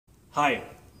Hi,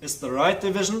 is the Riot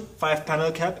Division 5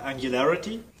 Panel Cap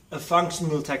Angularity a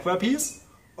functional techwear piece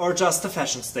or just a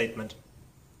fashion statement?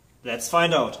 Let's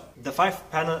find out. The 5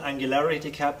 Panel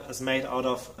Angularity cap is made out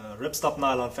of ripstop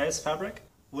nylon face fabric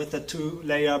with a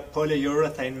 2-layer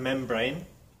polyurethane membrane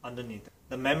underneath.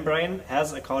 The membrane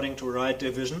has, according to Riot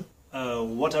Division, a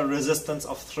water resistance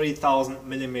of 3000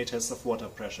 millimeters of water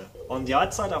pressure. On the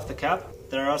outside of the cap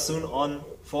there are sewn on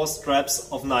 4 straps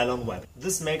of nylon web.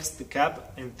 This makes the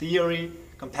cap, in theory,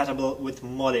 compatible with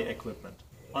molly equipment.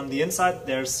 On the inside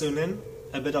there is sewn in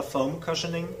a bit of foam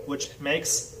cushioning, which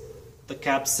makes the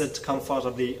cap sit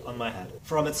comfortably on my head.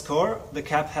 From its core, the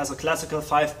cap has a classical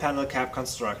 5-panel cap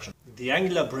construction. The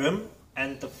angular brim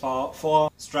and the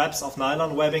 4 straps of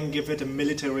nylon webbing give it a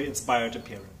military-inspired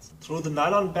appearance. Through the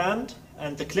nylon band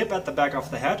and the clip at the back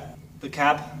of the head, the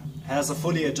cap has a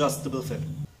fully adjustable fit.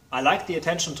 I like the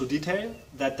attention to detail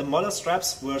that the molle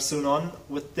straps were sewn on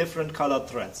with different colored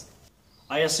threads.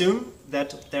 I assume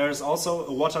that there is also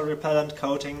a water repellent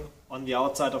coating on the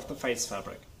outside of the face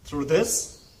fabric. Through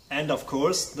this, and of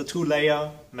course the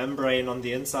 2-layer membrane on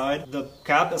the inside, the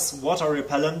cap is water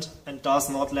repellent and does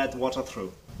not let water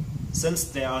through.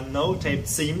 Since there are no taped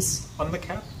seams on the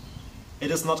cap, it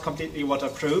is not completely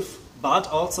waterproof, but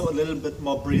also a little bit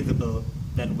more breathable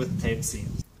than with taped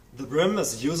seams. The brim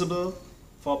is usable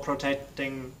for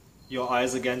protecting your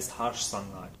eyes against harsh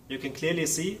sunlight. You can clearly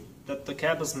see that the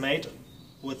cap is made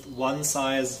with one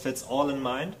size fits all in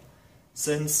mind,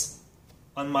 since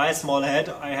on my small head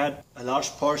I had a large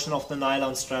portion of the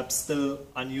nylon strap still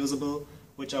unusable,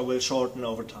 which I will shorten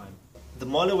over time. The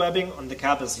molle webbing on the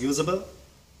cap is usable,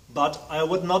 but I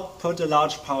would not put a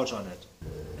large pouch on it.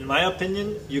 In my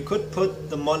opinion, you could put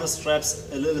the molle straps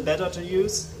a little better to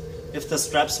use if the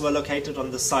straps were located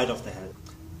on the side of the head.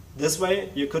 This way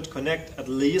you could connect at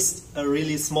least a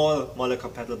really small molle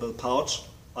compatible pouch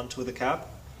onto the cap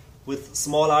with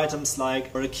small items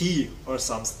like a key or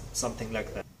something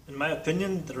like that. In my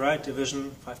opinion, the Riot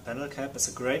Division 5 Panel Cap is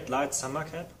a great light summer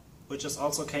cap, which is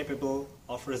also capable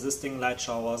of resisting light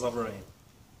showers of rain.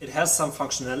 It has some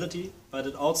functionality, but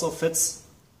it also fits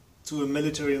to a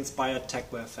military-inspired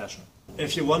techwear fashion.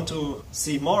 If you want to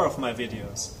see more of my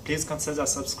videos, please consider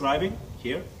subscribing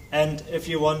here. And if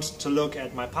you want to look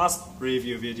at my past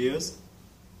review videos,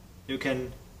 you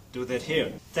can do that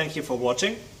here. Thank you for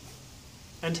watching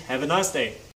and have a nice day.